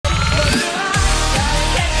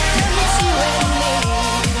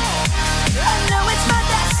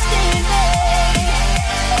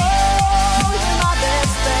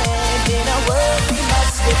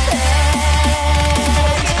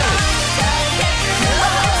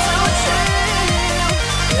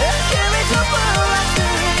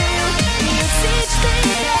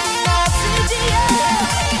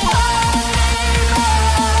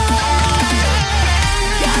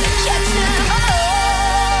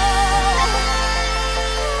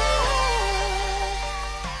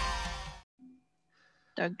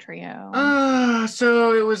Doug Trio?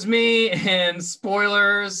 So it was me, and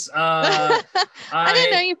spoilers. I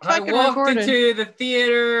didn't know you I fucking walked recorded. into the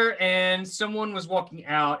theater, and someone was walking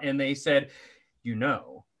out, and they said,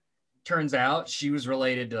 turns out she was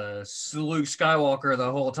related to Luke Skywalker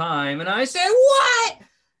the whole time. And I said, what?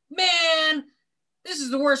 Man, this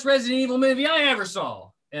is the worst Resident Evil movie I ever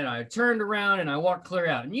saw. And I turned around and I walked clear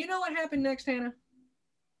out. And you know what happened next, Hannah?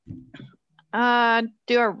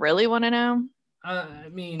 Do I really want to know? I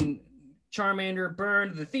mean, Charmander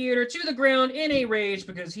burned the theater to the ground in a rage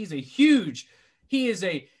because he is a huge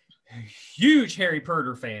Harry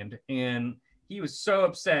Potter fan. And he was so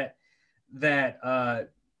upset that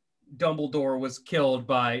Dumbledore was killed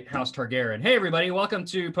by House Targaryen. Hey, everybody, welcome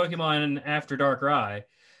to Pokemon After Dark Rye.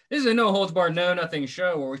 This is a no holds barred, no nothing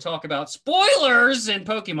show where we talk about spoilers in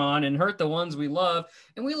Pokemon and hurt the ones we love.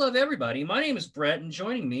 And we love everybody. My name is Brett, and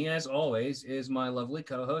joining me, as always, is my lovely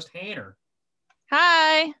co-host, Hannah.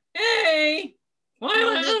 Hi. Hey! Why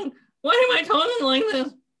am I talking like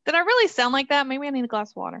this? Did I really sound like that? Maybe I need a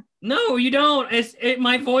glass of water. No, you don't.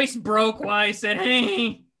 My voice broke while I said,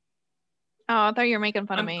 hey. Oh, I thought you were making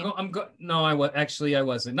fun of me. No, I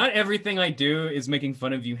wasn't. Not everything I do is making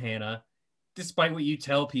fun of you, Hannah, despite what you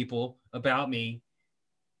tell people about me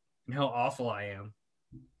and how awful I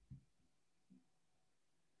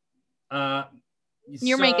am.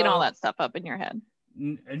 You're making all that stuff up in your head.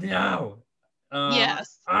 No.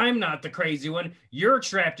 Yes. I'm not the crazy one. You're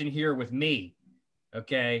trapped in here with me.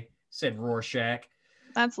 Okay, said Rorschach.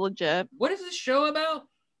 That's legit. What is this show about?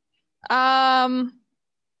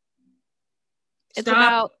 It's Stop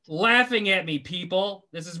about laughing at me, people.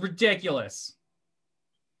 This is ridiculous.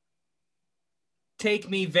 Take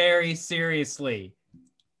me very seriously.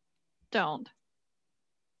 Don't.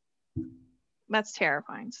 That's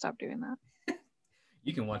terrifying. Stop doing that.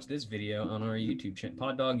 You can watch this video on our YouTube channel,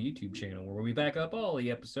 Pod Dog YouTube channel, where we back up all the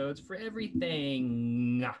episodes for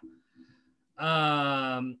everything.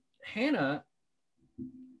 Hannah.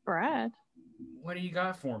 Brad. What do you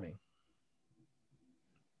got for me?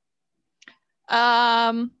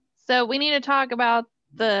 So we need to talk about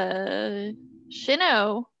the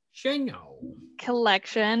Sinnoh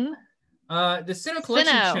collection. The Sinnoh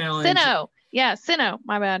collection challenge. Sinnoh.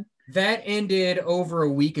 My bad. That ended over a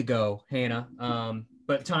week ago, Hannah.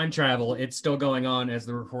 But time travel, it's still going on as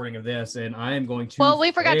the recording of this, and I am going to. Well,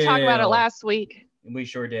 we forgot to talk about it last week. We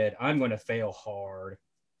sure did. I'm going to fail hard.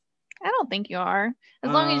 I don't think you are.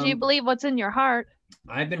 As long as you believe what's in your heart.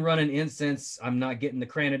 I've been running Incense. I'm not getting the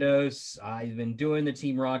Cranidos. I've been doing the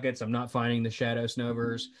Team Rockets. I'm not finding the Shadow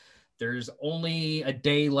Snovers. There's only a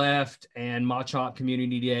day left, and Machop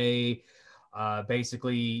Community Day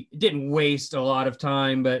basically didn't waste a lot of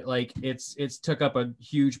time, but like it's took up a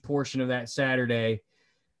huge portion of that Saturday.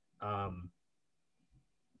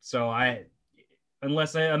 So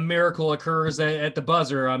unless a miracle occurs at the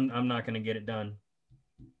buzzer, I'm not going to get it done.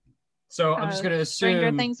 So I'm just going to assume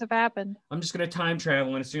stranger things have happened. I'm just going to time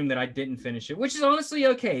travel and assume that I didn't finish it, which is honestly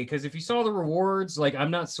okay. Because if you saw the rewards, like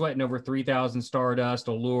I'm not sweating over 3,000 Stardust,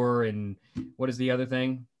 Allure, and what is the other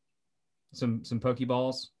thing? Some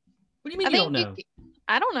Pokeballs. What do you mean you don't know?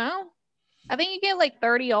 I don't know. I think you get like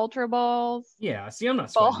 30 Ultra Balls. Yeah, see, I'm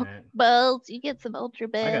not sweating that. Balls. You get some Ultra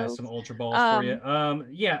Balls. I got some Ultra Balls for you.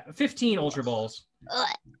 Yeah, 15 Ultra Balls.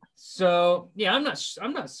 So yeah, I'm not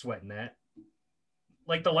sweating that.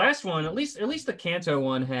 Like the last one, at least the Kanto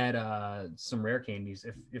one had some rare candies,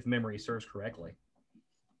 if memory serves correctly.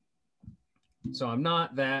 So I'm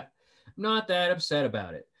not that upset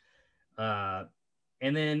about it.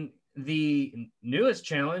 And then the newest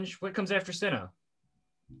challenge, what comes after Sinnoh?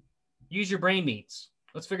 Use your brain meats.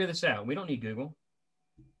 Let's figure this out. We don't need Google.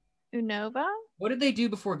 Unova? What did they do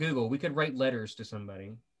before Google? We could write letters to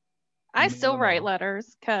somebody. I still write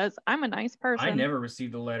letters because I'm a nice person. I never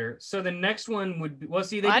received a letter. So the next one would be,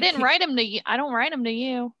 I didn't write them to you. I don't write them to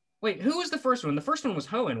you. Wait, who was the first one? The first one was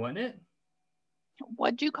Hoenn, wasn't it?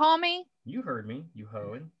 What'd you call me? You heard me, you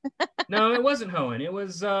Hoenn. No, it wasn't Hoenn. It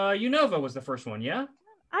was Unova was the first one, yeah?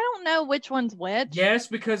 I don't know which one's which. Yes,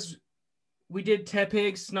 because we did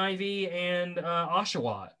Tepig, Snivy, and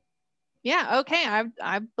Oshawott. Yeah, okay.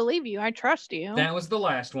 I believe you. I trust you. That was the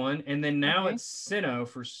last one. And then now it's Sinnoh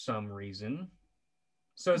for some reason.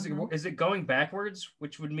 So is it going backwards?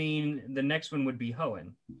 Which would mean the next one would be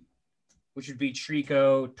Hoenn, which would be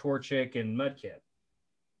Trico, Torchic, and Mudkip.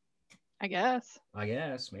 I guess,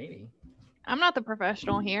 maybe. I'm not the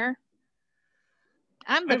professional here.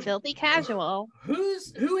 I'm the filthy casual. Who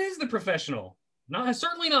is the professional?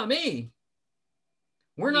 Certainly not me.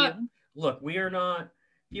 We're not. Look, we are not.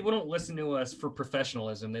 People don't listen to us for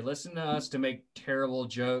professionalism. They listen to us to make terrible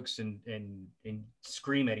jokes and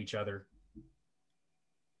scream at each other.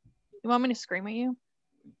 You want me to scream at you?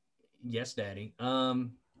 Yes, Daddy.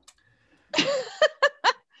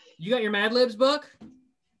 You got your Mad Libs book?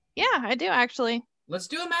 Yeah, I do actually. Let's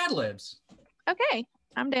do a Mad Libs. Okay,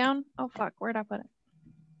 I'm down. Oh fuck, where'd I put it?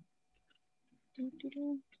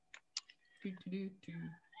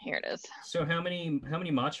 Here it is. So how many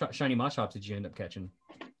shiny Machops did you end up catching?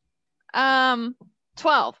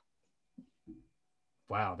 12.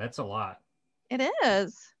 Wow, that's a lot. It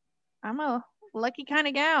is. I'm a lucky kind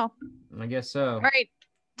of gal. I guess so. All right,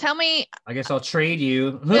 tell me. I guess I'll trade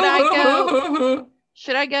you.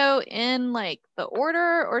 Should I go in like the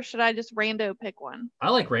order, or should I just rando pick one? I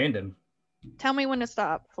like random. Tell me when to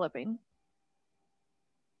stop flipping.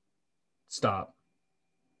 Stop.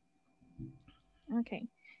 Okay.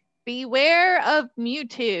 Beware of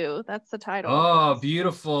Mewtwo. That's the title. Oh,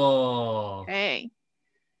 beautiful. Okay.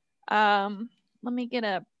 Let me get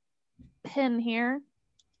a pen here.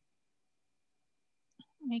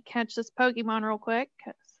 Let me catch this Pokemon real quick.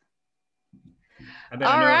 I bet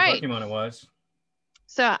I know what Pokemon it was.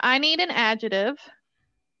 So I need an adjective.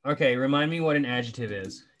 Okay, remind me what an adjective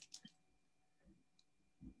is.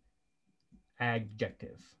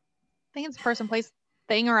 Adjective. I think it's person, place,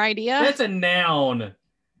 thing, or idea. That's a noun.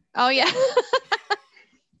 Oh yeah.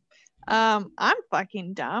 I'm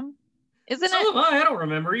fucking dumb. Isn't it? So am I. I don't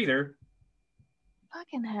remember either.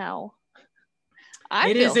 Fucking hell.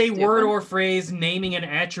 It is a word or phrase naming an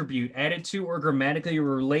attribute added to or grammatically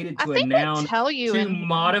related to a noun to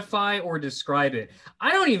modify or describe it.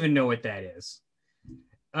 I don't even know what that is.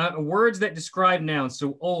 Words that describe nouns.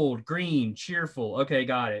 So old, green, cheerful. Okay,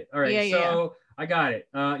 got it. All right, so I got it.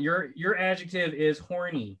 Your adjective is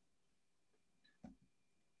horny.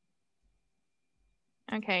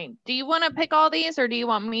 Okay. Do you want to pick all these, or do you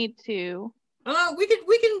want me to? We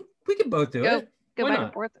can both do it. Go back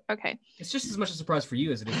and forth. Okay. It's just as much a surprise for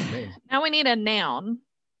you as it is for me. Now we need a noun.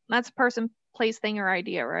 That's person, place, thing, or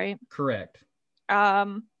idea, right? Correct. How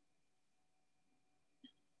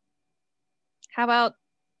about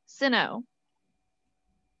Sinnoh?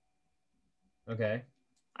 Okay.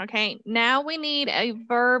 Okay. Now we need a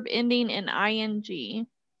verb ending in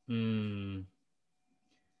ing.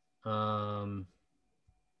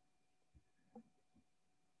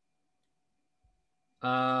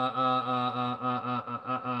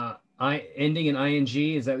 Ending in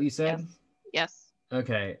ing, is that what you said? Yes.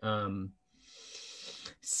 Okay.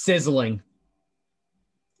 Sizzling.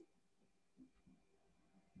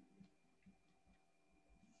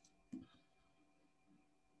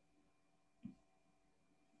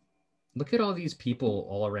 Look at all these people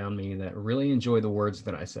all around me that really enjoy the words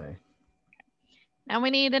that I say. Now we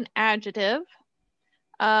need an adjective.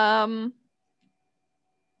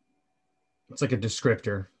 It's like a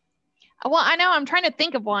descriptor. Well, I know. I'm trying to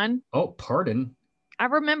think of one. Oh, pardon. I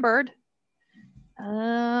remembered.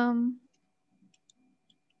 Oh,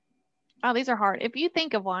 these are hard. If you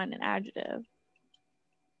think of one, an adjective.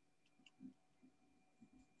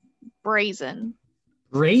 Brazen.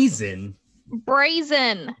 Brazen?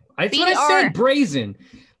 Brazen. That's what I said, brazen.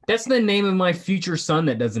 That's the name of my future son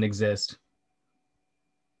that doesn't exist.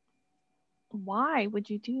 Why would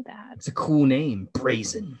you do that? It's a cool name.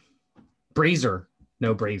 Brazen. Brazer.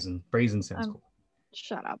 No, brazen. Brazen sounds cool.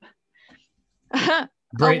 Shut up. The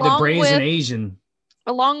brazen Asian.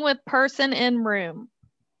 Along with person in room.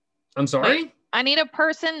 I'm sorry? Wait, I need a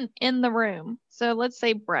person in the room. So let's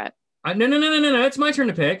say Brett. No. It's my turn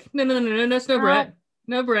to pick. No. That's no Brett.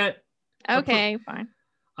 No Brett. Okay, fine.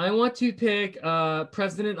 I want to pick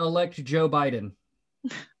President-elect Joe Biden.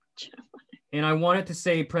 And I want it to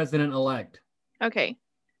say President-elect. Okay.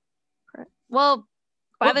 Well,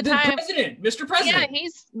 by the time... President, Mr. President. Yeah,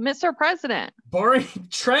 he's Mr. President. Barring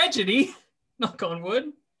tragedy, knock on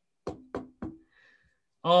wood.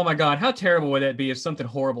 Oh my God, how terrible would that be if something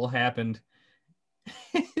horrible happened?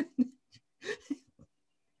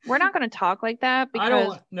 We're not going to talk like that because... I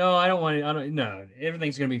don't want to. No,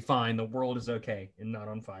 everything's going to be fine. The world is okay and not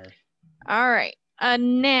on fire. All right. A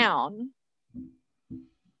noun.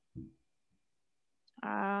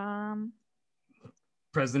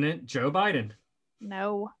 President Joe Biden.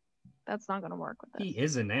 No, that's not going to work with this. He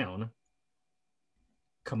is a noun.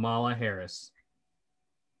 Kamala Harris.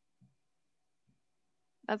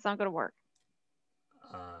 That's not going to work.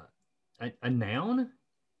 A noun?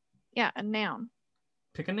 Yeah, a noun.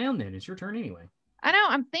 Pick a noun then. It's your turn anyway. I know.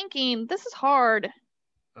 I'm thinking this is hard.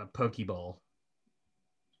 A Pokeball.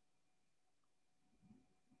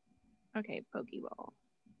 Okay, Pokeball.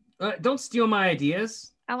 Don't steal my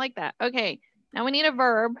ideas. I like that. Okay, now we need a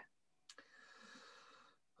verb.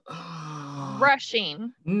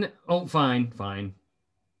 Rushing. Fine.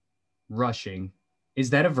 Rushing. Is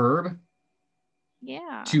that a verb?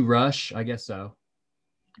 Yeah. To rush, I guess so.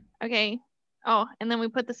 Okay. Oh, and then we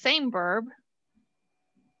put the same verb.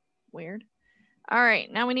 Weird. All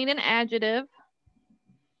right. Now we need an adjective.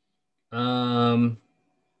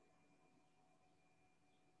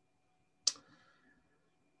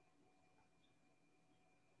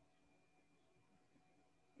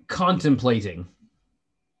 Contemplating.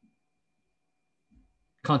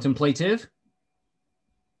 Contemplative.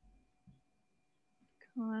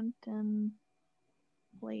 Contemplative.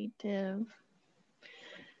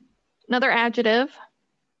 Another adjective.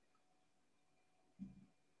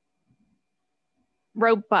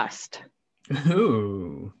 Robust.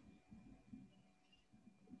 Ooh.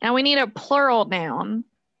 Now we need a plural noun.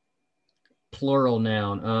 Plural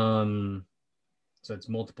noun. So it's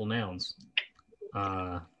multiple nouns.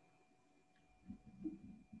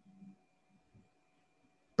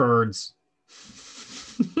 Birds.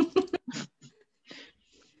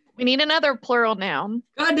 We need another plural noun.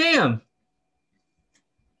 God damn.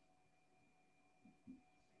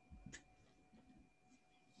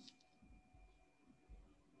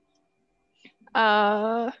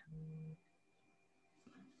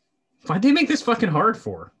 Why'd they make this fucking hard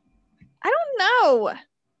for? I don't know.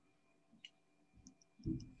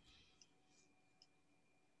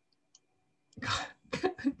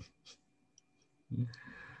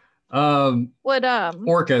 What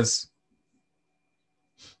orcas.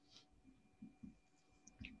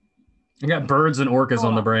 I got birds and orcas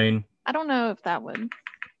on the brain. I don't know if that would.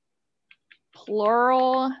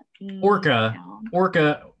 Plural orca. Noun.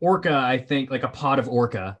 Orca, I think, like a pod of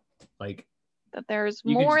orca. Like that there's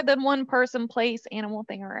more than one person, place, animal,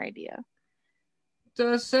 thing, or idea.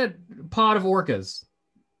 So I said pod of orcas.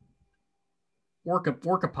 Orca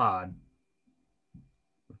pod.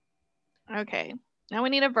 Okay. Now we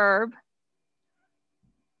need a verb.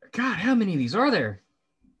 God, how many of these are there?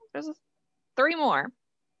 There's 3 more.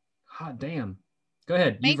 Hot damn. Go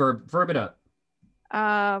ahead. You verb it up.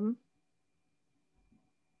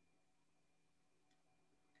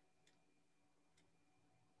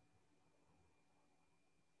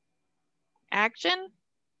 Action?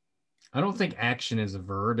 I don't think action is a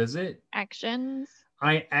verb, is it? Actions.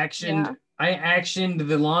 I actioned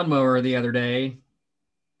the lawnmower the other day.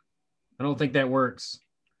 I don't think that works.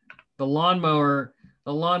 The lawnmower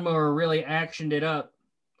really actioned it up.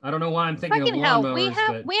 I don't know why I'm thinking of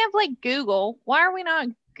lawnmowers. We have like Google. Why are we not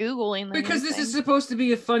Googling? Because this is supposed to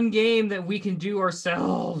be a fun game that we can do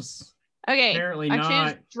ourselves. Okay. Apparently I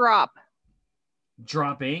not. choose drop.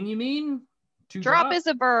 Dropping, you mean? Drop is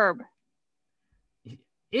a verb.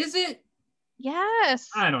 Is it? Yes.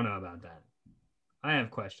 I don't know about that. I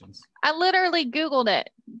have questions. I literally Googled it.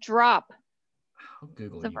 Drop. I'll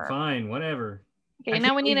Google you. Fine, whatever. Okay,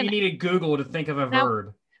 now we need you needed Google to think of a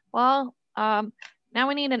verb. Well, now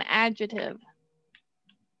we need an adjective.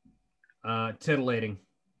 Titillating.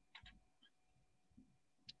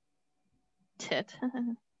 Tit.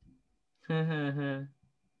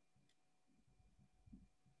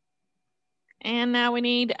 And now we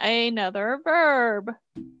need another verb.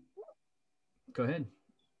 Go ahead.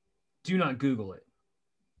 Do not Google it.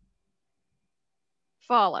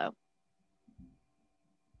 Follow.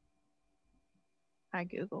 I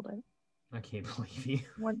Googled it. I can't believe you.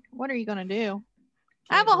 What are you going to do?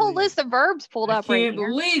 I have a whole list of verbs pulled up right here. I can't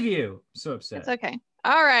believe you. I'm so upset. It's okay.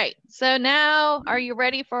 All right. So now, are you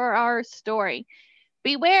ready for our story?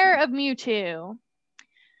 Beware of Mewtwo.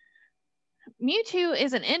 Mewtwo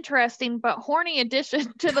is an interesting but horny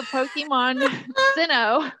addition to the Pokemon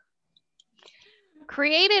Sinnoh.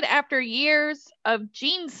 Created after years of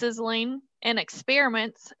gene sizzling and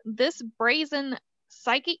experiments, this brazen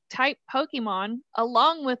psychic-type Pokemon,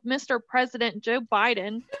 along with Mr. President Joe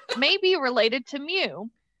Biden, may be related to Mew,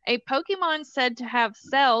 a Pokemon said to have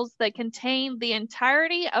cells that contain the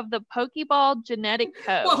entirety of the Pokeball genetic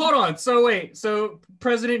code. Well, hold on. So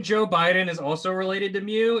President Joe Biden is also related to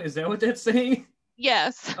Mew? Is that what that's saying?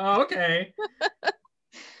 Yes. Oh, okay.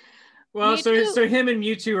 Well, so him and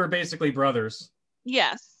Mewtwo are basically brothers.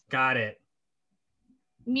 Yes. Got it.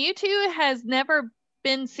 Mewtwo has never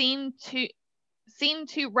been seen to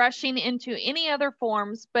rushing into any other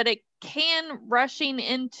forms, but it can rushing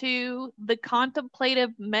into the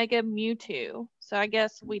contemplative Mega Mewtwo. So I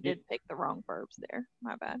guess we did pick the wrong verbs there.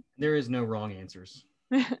 My bad. There is no wrong answers.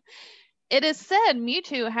 It is said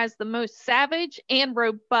Mewtwo has the most savage and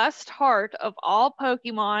robust heart of all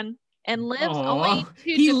Pokemon and lives only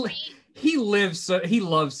to defeat. He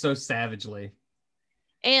loves so savagely.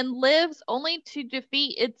 And lives only to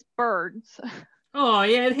defeat its birds. Oh,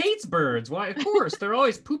 yeah, it hates birds. Why? Of course. They're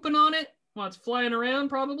always pooping on it while it's flying around,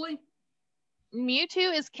 probably.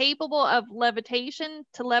 Mewtwo is capable of levitation,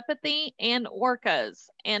 telepathy, and orcas,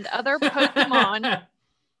 and other Pokemon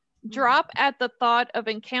drop at the thought of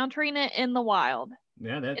encountering it in the wild.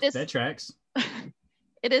 Yeah, that tracks.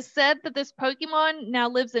 It is said that this Pokemon now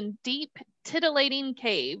lives in deep, titillating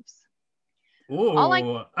caves. Ooh,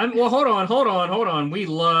 well, hold on. We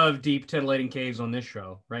love deep, titillating caves on this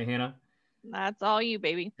show, right, Hannah? That's all you,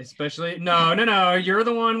 baby. Especially, no. You're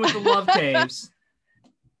the one with the love caves.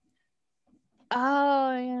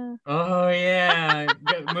 Oh, yeah.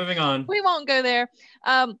 Moving on. We won't go there.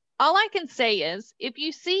 All I can say is, if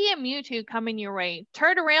you see a Mewtwo coming your way,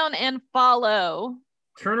 turn around and follow.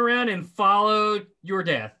 Turn around and follow your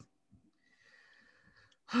death.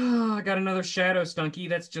 I got another Shadow Stunky.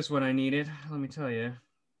 That's just what I needed. Let me tell you,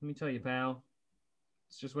 pal.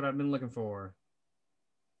 It's just what I've been looking for.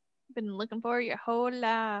 Been looking for your whole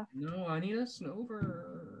life. No, I need a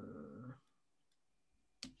Snover.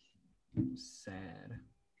 Sad.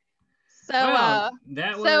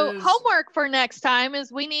 So homework for next time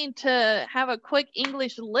is we need to have a quick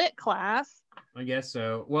English lit class. I guess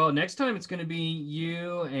so. Well, next time it's going to be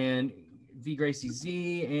you and V Gracie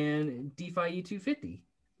Z and DeFi E250.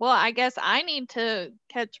 Well, I guess I need to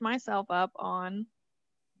catch myself up on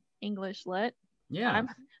English lit. Yeah.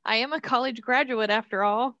 I am a college graduate after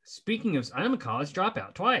all. Speaking of, I'm a college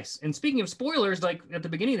dropout twice. And speaking of spoilers, like at the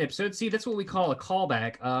beginning of the episode, see, that's what we call a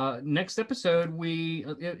callback. Next episode,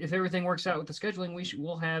 if everything works out with the scheduling,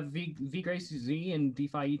 we'll have V Gracie Z and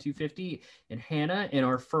DeFi E250 and Hannah in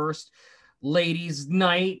our first Ladies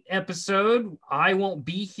Night episode. I won't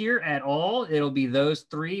be here at all. It'll be those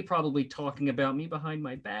three probably talking about me behind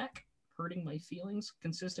my back, hurting my feelings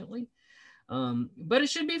consistently. But it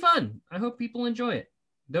should be fun. I hope people enjoy it.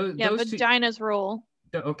 Those vaginas rule.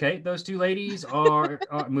 Okay, those two ladies are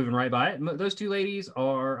moving right by it. Those two ladies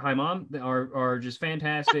are, hi mom, are just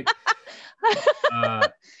fantastic.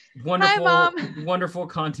 Wonderful, hi, Mom. Wonderful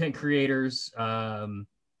content creators. And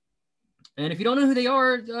if you don't know who they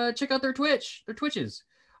are, check out their Twitches.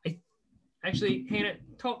 Actually, Hannah,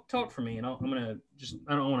 talk for me, and I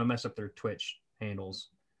don't want to mess up their Twitch handles.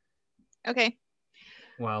 Okay.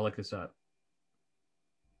 While I look this up.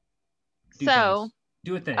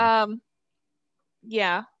 Do a thing.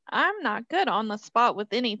 Yeah, I'm not good on the spot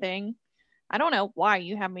with anything. I don't know why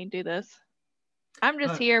you have me do this. I'm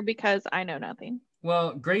just here because I know nothing.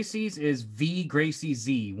 Well, Gracie's is V Gracie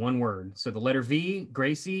Z, one word. So the letter V,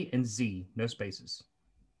 Gracie, and Z, no spaces.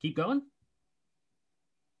 Keep going.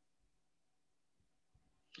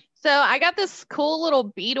 So I got this cool little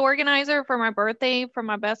bead organizer for my birthday from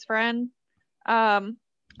my best friend. I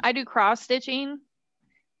do cross stitching.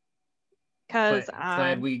 Because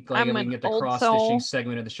glad we can get the cross-stitching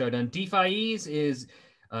segment of the show done. DeFiE's is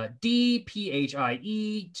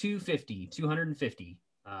DPHIE 250.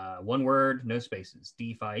 One word, no spaces.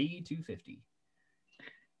 DeFiE 250.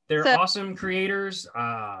 They're awesome creators.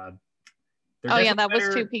 That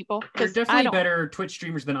was two people. They're definitely better Twitch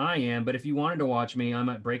streamers than I am, but if you wanted to watch me, I'm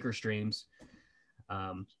at Breaker Streams.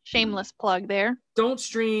 Shameless plug there. Don't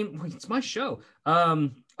stream. Wait, it's my show.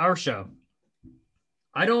 Our show.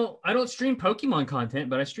 I don't stream Pokemon content,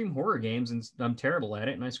 but I stream horror games, and I'm terrible at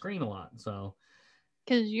it, and I scream a lot. So,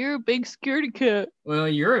 because you're a big scaredy cat. Well,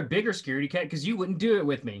 you're a bigger scaredy cat because you wouldn't do it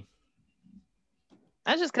with me.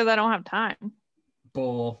 That's just because I don't have time.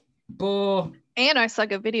 Bull. And I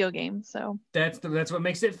suck at video games, so that's what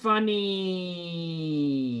makes it funny.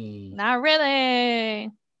 Not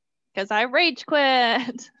really, because I rage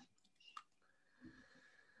quit.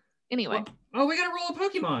 Anyway. We gotta roll a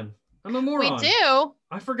Pokemon. I'm a moron. We do.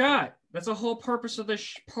 I forgot. That's the whole purpose of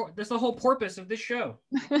this. That's the whole porpoise of this show.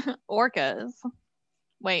 Orcas.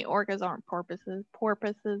 Wait, orcas aren't porpoises.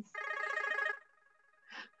 Porpoises.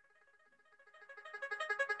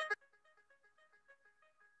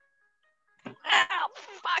 Ow,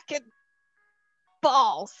 fucking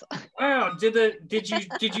balls. Wow, did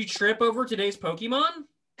you trip over today's Pokemon?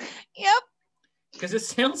 Yep. Because it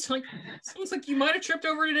sounds like you might have tripped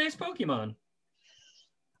over today's Pokemon.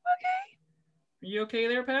 Okay. Are you okay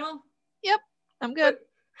there, pal? Yep, I'm good.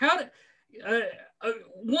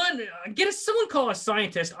 Someone call a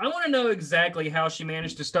scientist. I want to know exactly how she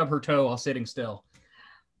managed to stub her toe while sitting still.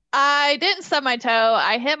 I didn't stub my toe.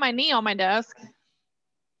 I hit my knee on my desk.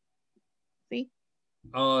 See?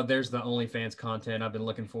 Oh, there's the OnlyFans content I've been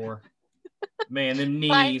looking for. Man, them knees.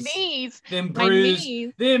 My knees. Them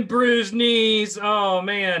bruised knees. Oh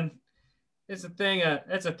man. It's a thing.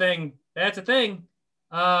 That's a thing.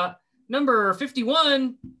 Number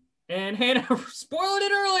 51, and Hannah spoiled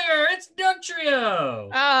it earlier. It's Dugtrio.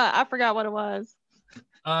 I forgot what it was.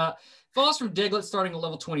 Falls from Diglett starting at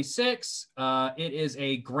level 26. It is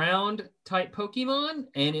a ground type Pokemon.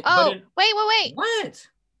 And it, wait. What?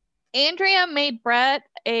 Andrea made Brett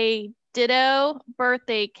a Ditto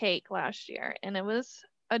birthday cake last year, and it was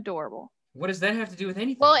adorable. What does that have to do with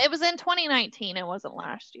anything? Well, it was in 2019. It wasn't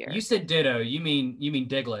last year. You said Ditto. You mean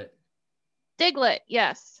Diglett. Diglett,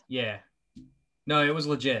 yes. Yeah. No, it was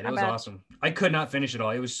legit. It was awesome. I could not finish it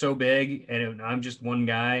all. It was so big, and I'm just one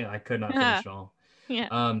guy. I could not finish it all. Yeah.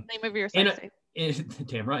 Name of your sex tape.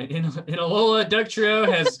 Damn right. In Alola, Dugtrio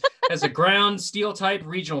has a ground steel type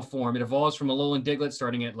regional form. It evolves from Alolan Diglett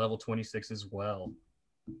starting at level 26 as well.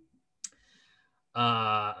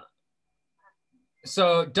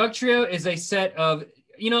 So Dugtrio is a set of,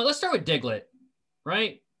 let's start with Diglett,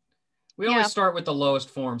 right? We always start with the lowest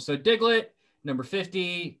form. So Diglett, number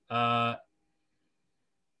 50.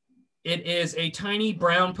 It is a tiny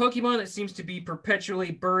brown Pokemon that seems to be perpetually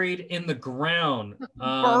buried in the ground.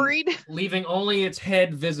 Buried? Leaving only its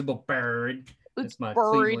head visible. Buried. That's my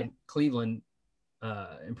Cleveland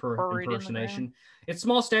impersonation. Its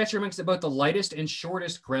small stature makes it both the lightest and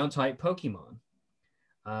shortest ground-type Pokemon.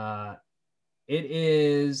 It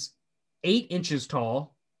is 8 inches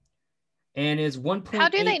tall and is 1.8. How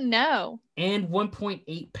do they know? And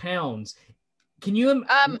 1.8 pounds. Can you?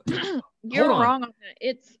 You're wrong on that.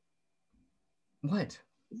 It's what?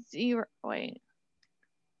 0. Wait.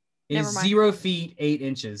 Is 0 feet 8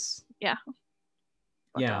 inches. Yeah.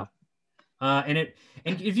 Yeah. And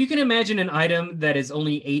if you can imagine an item that is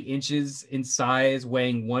only 8 inches in size,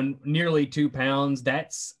 weighing nearly 2 pounds,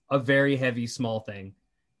 that's a very heavy small thing,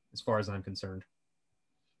 as far as I'm concerned.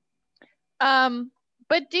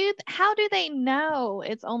 But how do they know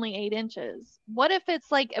it's only 8 inches? What if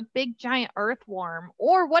it's like a big giant earthworm?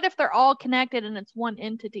 Or what if they're all connected and it's one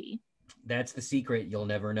entity? That's the secret. You'll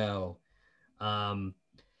never know.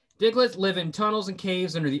 Diglets live in tunnels and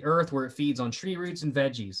caves under the earth where it feeds on tree roots and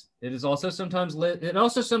veggies. It also sometimes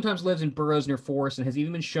lives in burrows near forests and has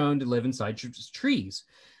even been shown to live inside trees.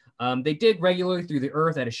 They dig regularly through the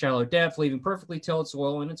earth at a shallow depth, leaving perfectly tilled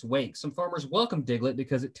soil in its wake. Some farmers welcome Diglett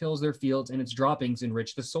because it tills their fields and its droppings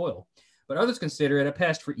enrich the soil. But others consider it a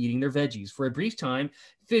pest for eating their veggies. For a brief time,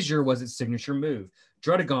 Fissure was its signature move.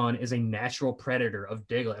 Druddigon is a natural predator of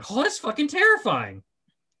Diglett. Oh, that's fucking terrifying.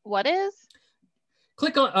 What is?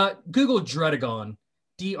 Click on Google Druddigon.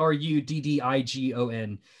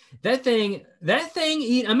 Druddigon. That thing.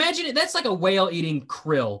 Imagine it. That's like a whale eating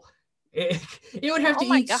krill. It would have to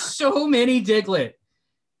eat so many Diglett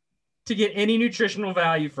to get any nutritional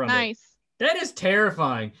value from it. Nice. That is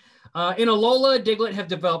terrifying. In Alola, Diglett have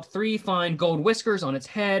developed 3 fine gold whiskers on its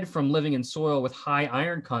head from living in soil with high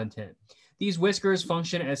iron content. These whiskers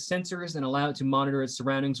function as sensors and allow it to monitor its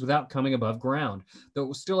surroundings without coming above ground, though it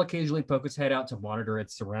will still occasionally poke its head out to monitor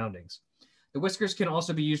its surroundings. The whiskers can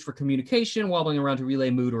also be used for communication, wobbling around to relay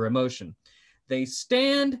mood or emotion. They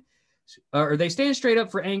stand straight up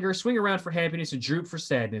for anger, swing around for happiness, and droop for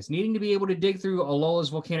sadness. Needing to be able to dig through Alola's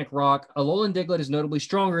volcanic rock, Alolan Diglett is notably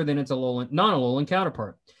stronger than its non-Alolan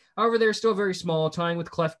counterpart. However, they're still very small, tying with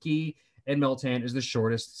Klefki and Meltan as the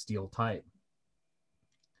shortest steel type.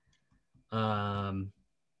 Hannah?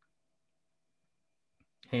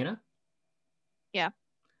 Yeah.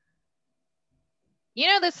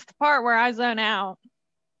 This is the part where I zone out.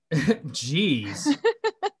 Jeez.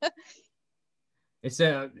 It's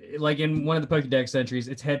like in one of the Pokédex entries,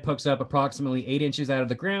 its head pokes up approximately 8 inches out of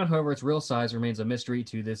the ground. However, its real size remains a mystery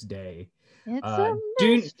to this day. It's a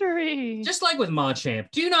mystery. Just like with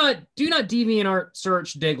Machamp, do not DeviantArt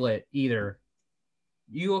search Diglett either.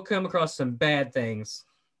 You will come across some bad things.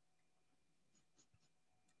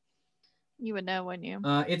 You would know, wouldn't you?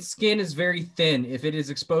 Its skin is very thin. If it is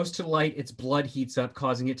exposed to light, its blood heats up,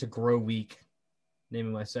 causing it to grow weak.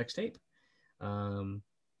 Naming my sex tape.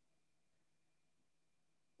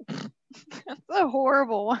 That's a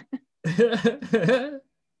horrible one.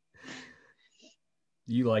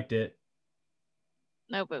 You liked it.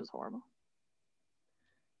 Nope, it was horrible.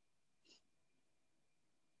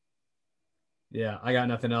 Yeah, I got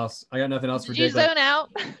nothing else. For Diglett. Did you zone out?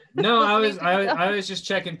 No, I was just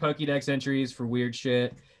checking Pokédex entries for weird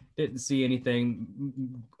shit. Didn't see anything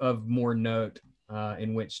of more note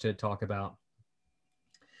in which to talk about.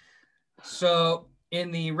 So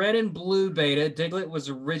in the red and blue beta, Diglett was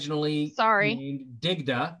originally named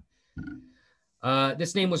Digda.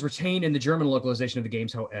 This name was retained in the German localization of the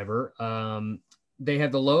games, however. They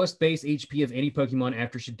have the lowest base HP of any Pokemon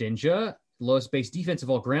after Shedinja, lowest base defense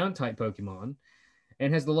of all ground type Pokemon,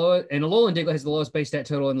 and Alolan Diglett has the lowest base stat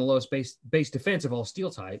total and the lowest base defense of all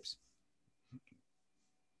steel types.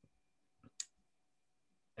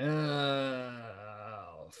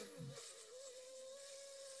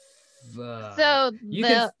 So you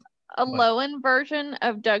the Alolan version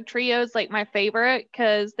of Dugtrio is like my favorite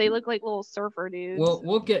because they look like little surfer dudes. Well,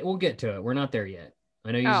 we'll get to it. We're not there yet.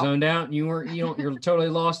 I know you zoned out and you're totally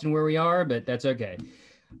lost in where we are, but that's okay.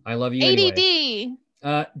 I love you anyway.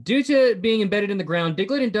 ADD. Due to being embedded in the ground,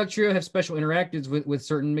 Diglett and Dugtrio have special interactions with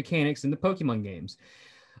certain mechanics in the Pokemon games.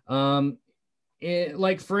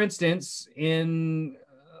 Like for instance, in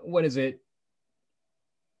what is it?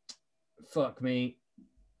 Fuck me.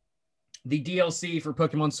 The DLC for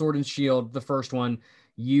Pokemon Sword and Shield, the first one,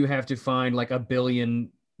 you have to find like a billion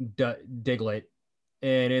Diglett,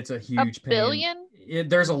 and it's a huge pain. Billion?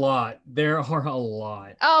 There's a lot. There are a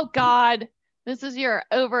lot. Oh God. This is your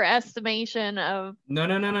overestimation of No.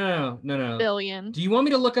 billion. Do you want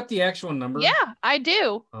me to look up the actual number? Yeah, I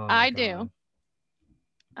do. I do.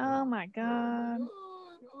 Oh my God.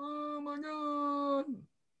 Oh my God.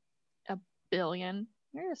 A billion.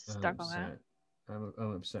 You're just stuck on that.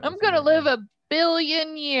 I'm upset. I'm going to live a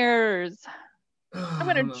billion years. I'm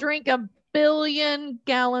going to drink a billion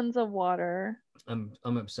gallons of water. I'm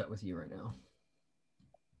upset with you right now.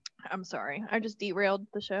 I'm sorry. I just derailed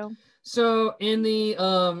the show. So in the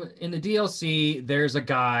DLC, there's a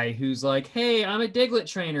guy who's like, "Hey, I'm a Diglett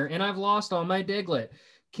trainer, and I've lost all my Diglett.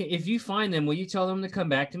 If you find them, will you tell them to come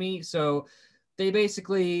back to me?" So they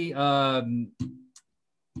basically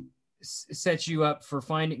set you up for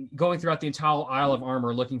going throughout the entire Isle of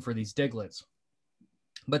Armor looking for these Digletts.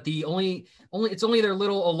 But it's only their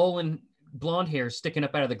little Alolan blonde hair sticking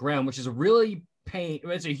up out of the ground, which is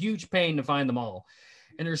it's a huge pain to find them all.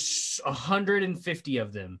 And there's 150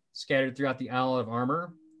 of them scattered throughout the Isle of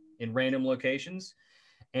Armor in random locations.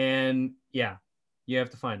 And yeah, you have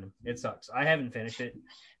to find them. It sucks. I haven't finished it.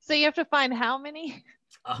 So you have to find how many?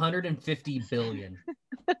 150 billion.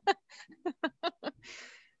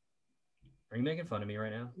 Are you making fun of me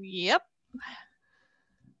right now? Yep.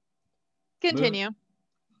 Continue.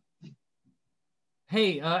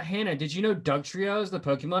 Hey, Hannah, did you know Dugtrio is the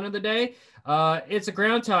Pokemon of the day? It's a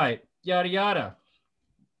ground type. Yada yada.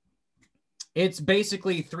 It's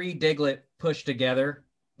basically 3 Diglett pushed together,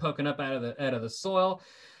 poking up out of the soil.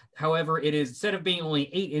 However, it is, instead of being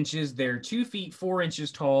only 8 inches, they're 2 feet 4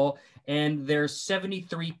 inches tall, and they're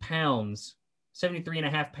 73 pounds, 73 and a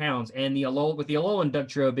half pounds. And with the Alolan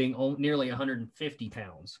Dugtrio being nearly 150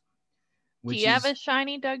 pounds. Do you have a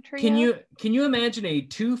shiny Dugtrio? Can you imagine a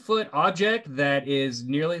 2-foot object that is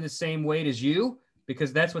nearly the same weight as you?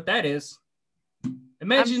 Because that's what that is.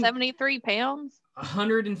 Imagine I'm 73 pounds.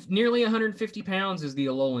 Nearly 150 pounds is the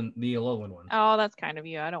Alolan one. Oh, that's kind of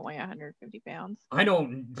you. I don't weigh 150 pounds. I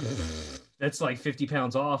don't. That's like 50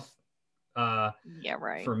 pounds off. Yeah,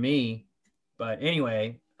 right. For me, but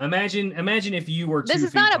anyway, imagine if you were 2 feet tall. This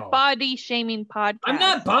is not a body shaming podcast. I'm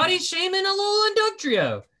not body shaming Alolan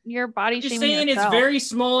Dugtrio. You're body shaming. Just saying yourself. It's very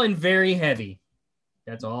small and very heavy.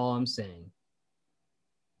 That's all I'm saying.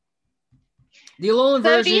 The Alolan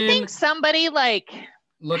version. So do you think somebody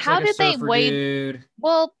looks like a surfer dude?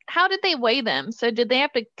 Well, how did they weigh them? So did they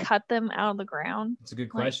have to cut them out of the ground? That's a good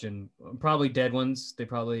question. Probably dead ones. They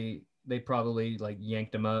probably like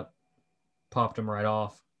yanked them up, popped them right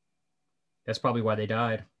off. That's probably why they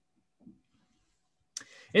died.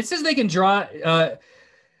 It says they can drive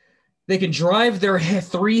their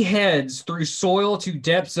 3 heads through soil to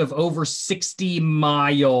depths of over 60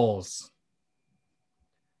 miles.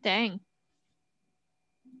 Dang.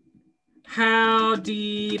 How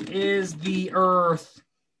deep is the Earth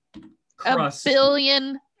crust? 1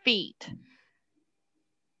 billion feet.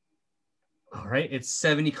 All right, it's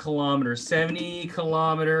 70 kilometers. 70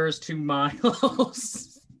 kilometers, 2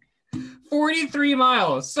 miles. 43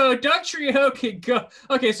 miles. So Dugtrio could go.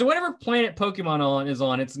 Okay, so whatever planet Pokemon is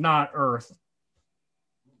on, it's not Earth.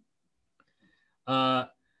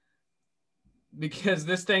 Because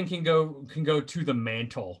this thing can go to the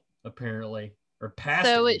mantle, apparently. Or past.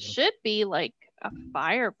 So it should be like a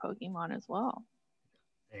fire Pokemon as well.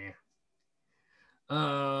 Yeah.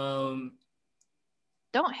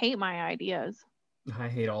 Don't hate my ideas. I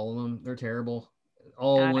hate all of them. They're terrible.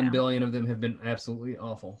 All 1 billion of them have been absolutely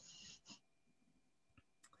awful.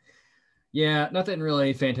 Yeah, nothing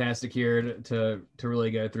really fantastic here to really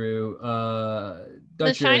go through.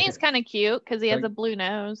 The shiny is kind of cute because he has a blue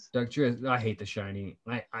nose. Dugtrio, I hate the shiny.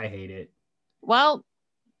 I hate it. Well,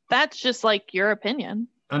 that's just like your opinion.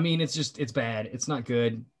 I mean, it's bad. It's not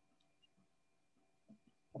good.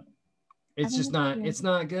 It's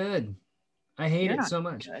not good. I hate it so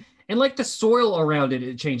much. Good. And like the soil around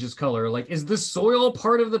it changes color. Like, is the soil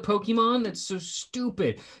part of the Pokemon? That's so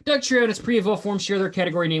stupid. Dugtrio and its pre-evolved form share their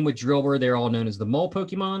category name with Drillbur. They're all known as the mole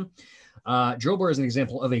Pokemon. Drillbur is an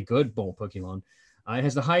example of a good mole Pokemon. It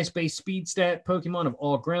has the highest base speed stat Pokemon of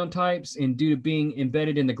all ground types, and due to being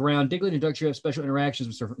embedded in the ground, Diglett and Dugtrio have special interactions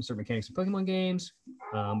with certain mechanics in Pokemon games.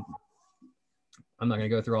 I'm not going to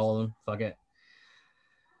go through all of them. Fuck it.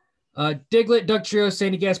 Diglett, Dugtrio,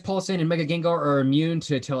 Sandygast, Pulsane, and Mega Gengar are immune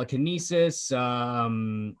to telekinesis.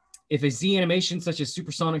 If a Z animation such as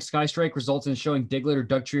Supersonic Sky Strike results in showing Diglett or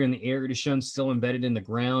Dugtrio in the air, it is shown still embedded in the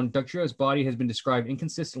ground. Dugtrio's body has been described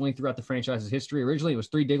inconsistently throughout the franchise's history. Originally, it was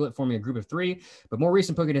 3 Diglett forming a group of 3, but more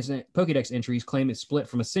recent Pokedex entries claim it's split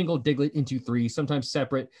from a single Diglett into 3, sometimes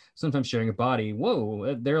separate, sometimes sharing a body.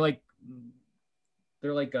 Whoa, they're like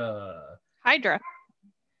Hydra.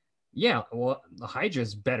 Yeah, well, the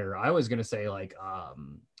Hydra's better. I was gonna say like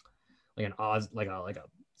an Oz, like a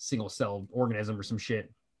single-celled organism or some shit.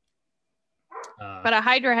 But a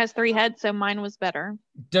Hydra has 3 heads, so mine was better.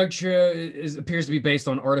 Dugtrio appears to be based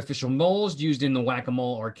on artificial moles used in the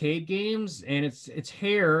Whack-A-Mole arcade games, and its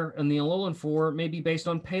hair in the Alolan 4 may be based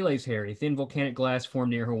on Pele's hair, a thin volcanic glass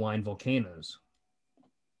formed near Hawaiian volcanoes.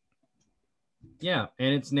 Yeah,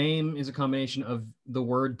 and its name is a combination of the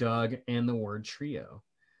word Doug and the word trio.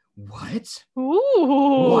 What?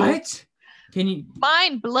 Ooh. What? Can you?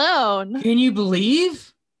 Mind blown. Can you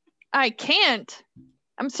believe? I can't.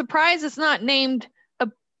 I'm surprised it's not named a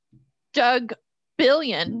Doug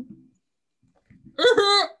Billion.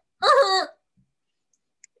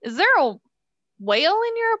 Is there a whale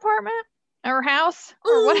in your apartment or house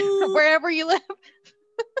or whatever, wherever you live?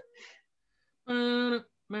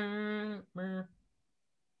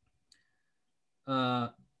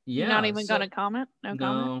 Yeah. You're not even gonna comment? No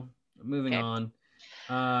comment? Moving Okay. on.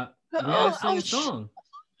 We gotta sing a song.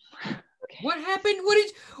 Okay. What happened?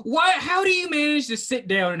 How do you manage to sit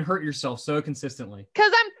down and hurt yourself so consistently?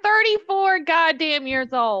 Because I'm 34 goddamn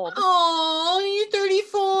years old. Oh, you're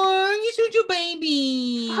 34. You're such a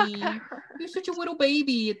baby. Fuck, that hurt. You're such a little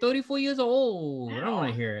baby. You're 34 years old. I don't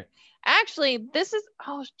want to hear it. Actually, this is,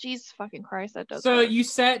 oh, Jesus fucking Christ, that does So hurt. you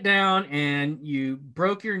sat down and you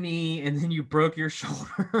broke your knee and then you broke your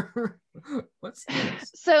shoulder. What's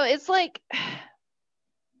this? So it's like,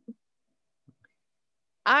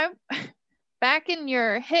 I'm back in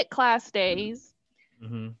your HIT class days.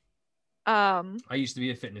 Mm-hmm. I used to be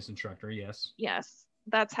a fitness instructor, yes. Yes,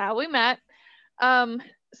 that's how we met.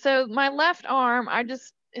 So my left arm,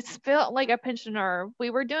 it felt like I pinched a nerve. We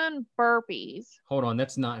were doing burpees. Hold on,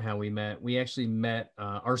 that's not how we met. We actually met,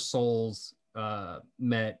 our souls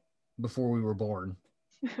met before we were born.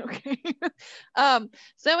 Okay.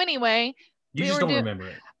 So anyway, you just don't remember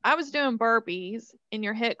it. I was doing burpees in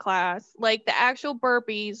your HIT class, like the actual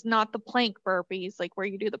burpees, not the plank burpees, like where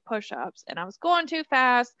you do the push-ups. And I was going too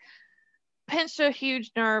fast, pinched a huge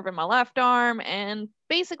nerve in my left arm, and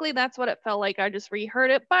basically that's what it felt like. I just re-hurt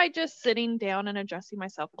it by just sitting down and adjusting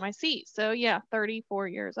myself in my seat. So yeah, 34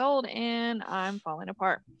 years old and I'm falling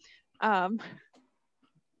apart.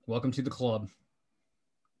 Welcome to the club.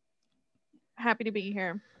 Happy to be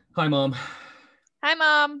here. Hi, Mom. Hi,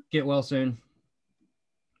 Mom. Get well soon.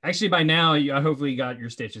 Actually, by now, I hopefully got your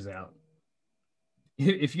stitches out.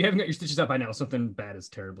 If you haven't got your stitches out by now, something bad has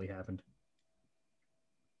terribly happened.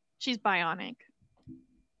 She's bionic.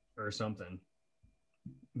 Or something.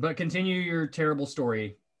 But continue your terrible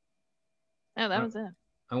story. Oh, that was it.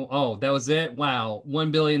 Oh, that was it? Wow. 1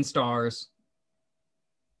 billion stars.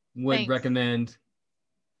 Would recommend.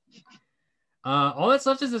 All that's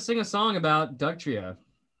left is to sing a song about Dugtrio.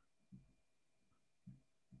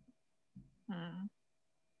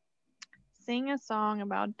 Sing a song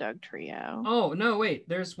about Dugtrio. Oh, no, wait.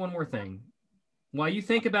 There's one more thing. While you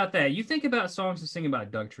think about that, you think about songs to sing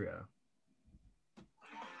about Dugtrio.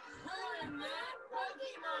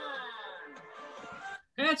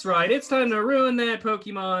 That's right. It's time to ruin that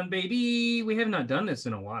Pokemon, baby. We have not done this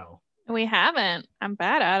in a while. We haven't. I'm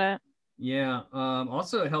bad at it. Yeah.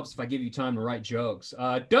 Also, it helps if I give you time to write jokes.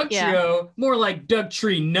 Dugtrio, more like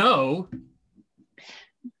Dugtree, no.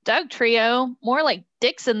 Dugtrio, more like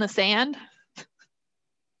dicks in the sand.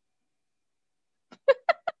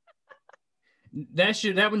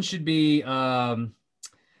 That one should be hey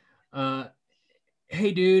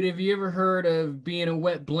dude, have you ever heard of being a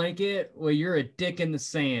wet blanket? Well, you're a dick in the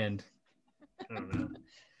sand. I don't know.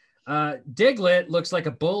 Diglett looks like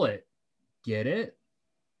a bullet. Get it?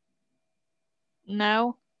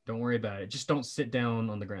 No. Don't worry about it. Just don't sit down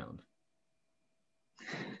on the ground.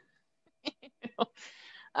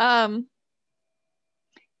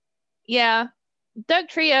 Yeah.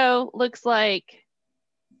 Dugtrio looks like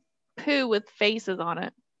poo with faces on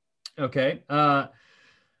it. Okay. That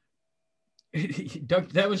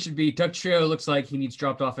one should be Dugtrio looks like he needs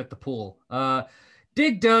dropped off at the pool.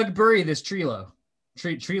 Dig Dug, bury this Trio.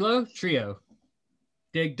 Trio?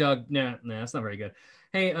 Dig Dug. Nah, that's not very good.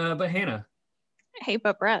 Hey, but Hannah, Hey,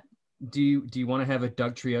 but Brett. do you want to have a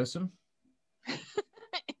Doug Triosum?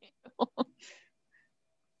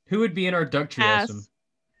 Who would be in our Doug Triosum?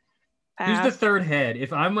 Pass. Who's the third head?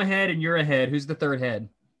 If I'm a head and you're a head, who's the third head?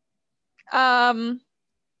 Adria.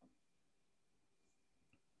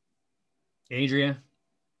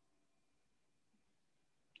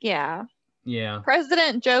 Yeah. Yeah.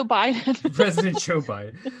 President Joe Biden. President Joe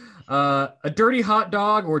Biden. A dirty hot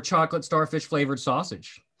dog or chocolate starfish flavored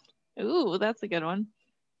sausage? Ooh, that's a good one.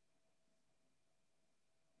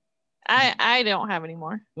 I don't have any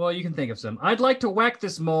more. Well, you can think of some. I'd like to whack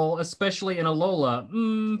this mole, especially in a Lola.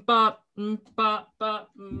 Bop, bop,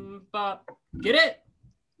 bop, bop. Get it?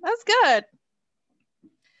 That's good.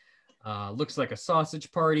 Looks like a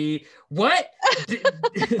sausage party. What?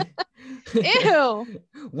 Ew.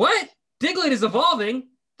 What? Diglett is evolving.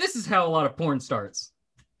 This is how a lot of porn starts.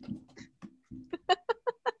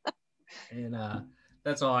 And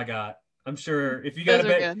that's all I got. I'm sure if you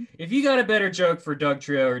got a better joke for Doug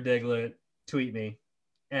Trio or Diglett, tweet me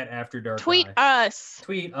at After Dark. Tweet us.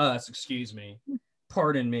 Tweet us. Excuse me.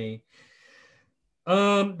 Pardon me.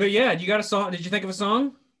 But yeah, you got a song? Did you think of a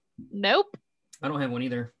song? Nope. I don't have one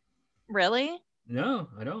either. Really? No,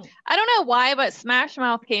 I don't. I don't know why, but Smash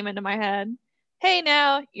Mouth came into my head. Hey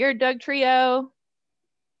now, you're Doug Trio.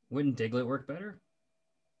 Wouldn't Diglett work better?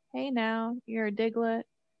 Hey now, you're a Diglett,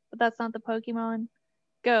 but that's not the Pokemon.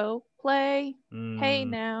 Go play. Hey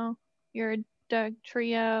now, you're a Doug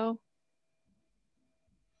Trio.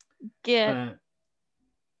 I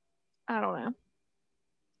don't know.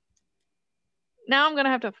 Now I'm gonna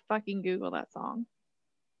have to fucking Google that song.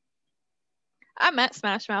 I met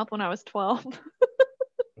Smash Mouth when I was 12.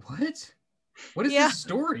 What? What is this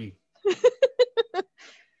story?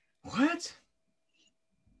 What?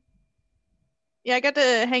 Yeah, I got to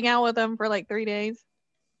hang out with him for like 3 days.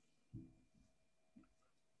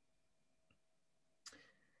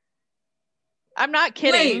 I'm not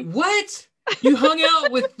kidding. Wait, what? You hung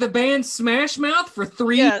out with the band Smash Mouth for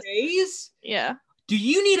 3 days? Yeah. Do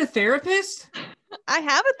you need a therapist? I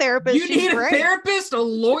have a therapist. You need a therapist, a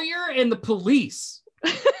lawyer, and the police.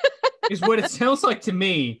 Is what it sounds like to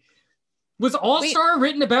me. Was All Star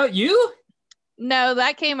written about you? No,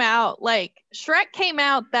 that came out like Shrek came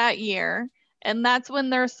out that year, and that's when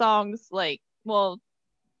their songs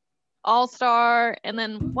All Star, and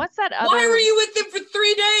then what's that other? Why were you with them for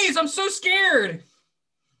 3 days? I'm so scared.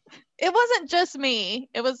 It wasn't just me.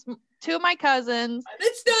 It was 2 of my cousins.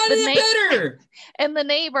 It's not any better. And the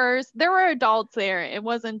neighbors. There were adults there. It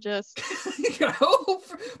wasn't just. But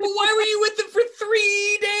why were you with them for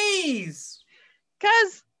 3 days?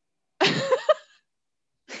 Because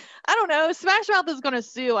I don't know. Smash Mouth is going to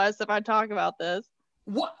sue us if I talk about this.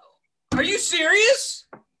 What? Are you serious?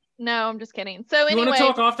 No, I'm just kidding. So anyway, you want to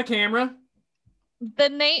talk off the camera? The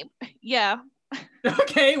name, yeah.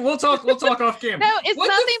 Okay, we'll talk off camera. No, it's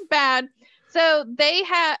nothing bad. So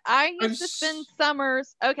I used to spend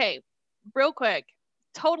summers. Okay, real quick,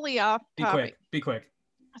 totally off topic. Be quick.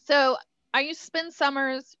 So I used to spend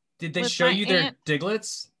summers. Did they show you their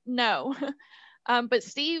Diglets? No, but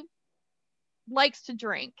Steve likes to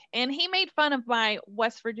drink, and he made fun of my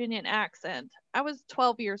West Virginian accent. I was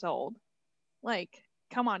 12 years old. Like,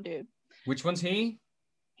 come on, dude. Which one's he?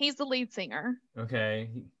 He's the lead singer. Okay,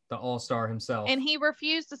 the all-star himself. And he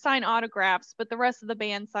refused to sign autographs, but the rest of the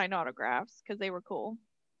band signed autographs because they were cool.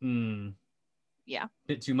 Yeah.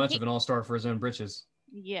 Bit too much of an all-star for his own britches.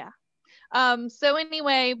 Yeah. So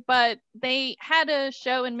anyway, but they had a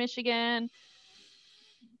show in Michigan.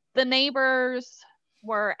 The neighbors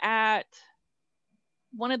were at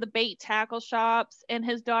one of the bait tackle shops, and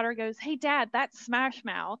his daughter goes, "Hey Dad, that's Smash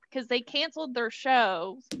Mouth," because they canceled their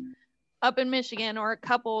shows up in Michigan, or a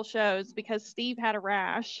couple shows, because Steve had a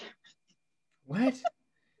rash. What?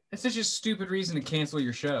 That's such a stupid reason to cancel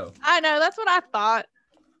your show. I know, that's what I thought.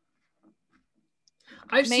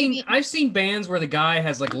 I've seen bands where the guy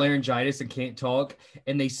has like laryngitis and can't talk,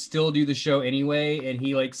 and they still do the show anyway, and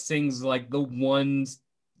he like sings like the one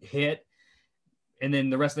hit, and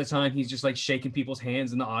then the rest of the time he's just like shaking people's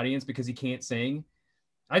hands in the audience because he can't sing.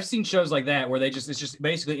 I've seen shows like that where it's just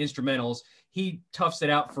basically instrumentals. He toughs it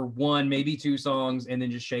out for 1, maybe 2 songs, and then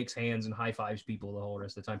just shakes hands and high fives people the whole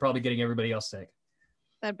rest of the time, probably getting everybody else sick.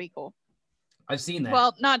 That'd be cool. I've seen that.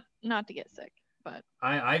 Well, not to get sick, but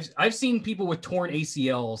I've seen people with torn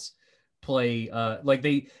ACLs play. Like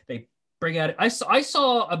they bring out. I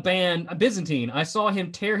saw a band, a Byzantine. I saw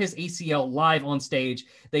him tear his ACL live on stage.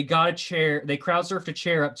 They got a chair. They crowd surfed a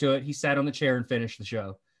chair up to it. He sat on the chair and finished the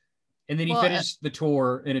show. And then he finished the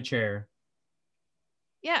tour in a chair.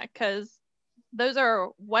 Yeah, because those are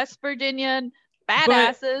West Virginia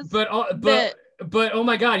badasses. But oh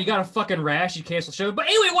my God, you got a fucking rash. You canceled the show. But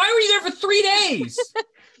anyway, why were you there for 3 days?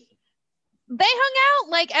 They hung out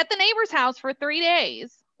like at the neighbor's house for 3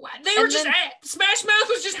 days. They were just Smash Mouth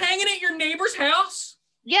was just hanging at your neighbor's house?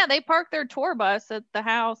 Yeah, they parked their tour bus at the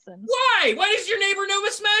house. And why? Why does your neighbor know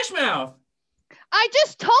about Smash Mouth? I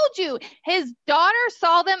just told you, his daughter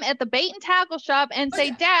saw them at the bait and tackle shop and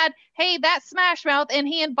say, Dad, hey, that's Smash Mouth. And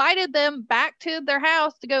he invited them back to their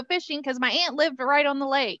house to go fishing because my aunt lived right on the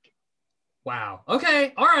lake. Wow.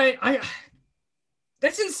 Okay. All right.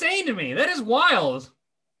 That's insane to me. That is wild.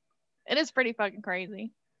 It is pretty fucking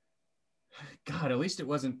crazy. God, at least it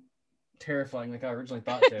wasn't terrifying like I originally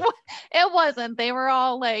thought to. It wasn't. They were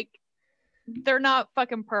all like, they're not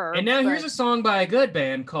fucking pervs. And now here's a song by a good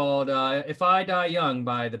band called If I Die Young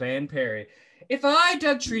by the band Perry. If I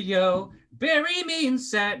Doug Trio, bury me in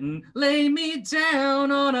satin, lay me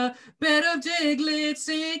down on a bed of Diglett,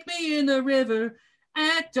 sink me in the river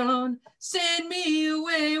at dawn, send me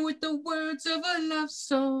away with the words of a love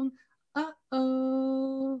song.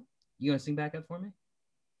 Uh-oh. You gonna sing back up for me?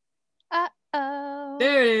 Uh-oh.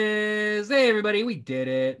 There it is. Hey, everybody, we did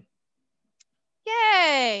it.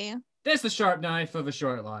 Yay. That's the sharp knife of a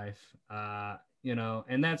short life.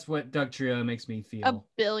 And that's what Doug Trio makes me feel. A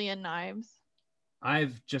billion knives.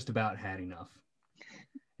 I've just about had enough.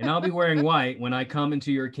 And I'll be wearing white when I come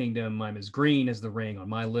into your kingdom. I'm as green as the ring on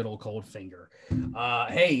my little cold finger.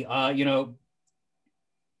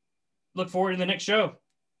 Look forward to the next show.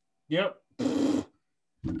 Yep.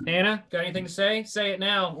 Anna, got anything to say? Say it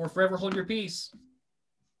now or forever hold your peace.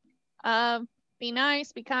 Be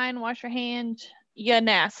nice, be kind, wash your hands. You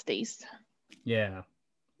nasties. Yeah.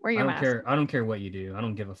 Wear your mask. I don't care what you do. I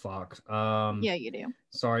don't give a fuck. Yeah, you do.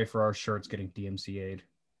 Sorry for our shirts getting DMCA'd.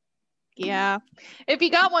 Yeah. If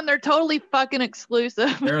you got one, they're totally fucking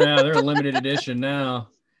exclusive. They're a limited edition now.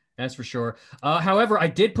 That's for sure. However, I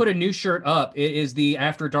did put a new shirt up. It is the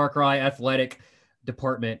After Darkrai Athletic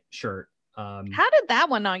Department shirt. How did that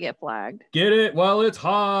one not get flagged? Get it while it's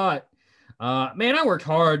hot. Man, I worked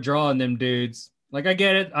hard drawing them dudes. Like, I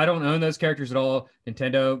get it. I don't own those characters at all.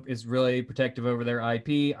 Nintendo is really protective over their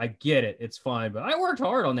IP. I get it. It's fine. But I worked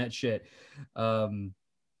hard on that shit. So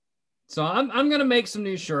I'm going to make some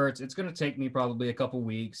new shirts. It's going to take me probably a couple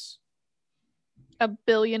weeks. A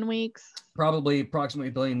billion weeks. Probably approximately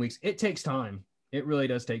a billion weeks. It takes time. It really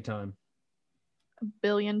does take time. A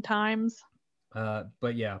billion times.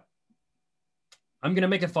 But yeah. I'm going to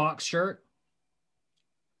make a Fox shirt.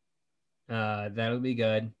 That'll be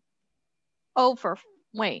good.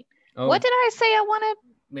 Wait. What did I say I wanted?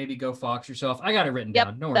 Maybe go Fox yourself. I got it written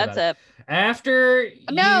down. Don't worry that's about it. After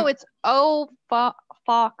No, it's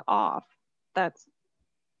fuck off. That's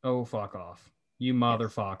fuck off. You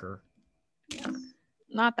motherfucker.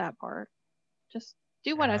 Not that part. Just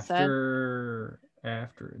do what I said.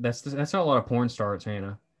 After that's how a lot of porn starts,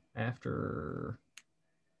 Hannah. After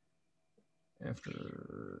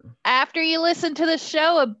you listen to the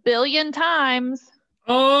show a billion times.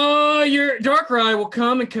 Oh, your Darkrai will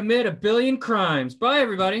come and commit a billion crimes. Bye,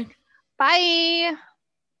 everybody. Bye.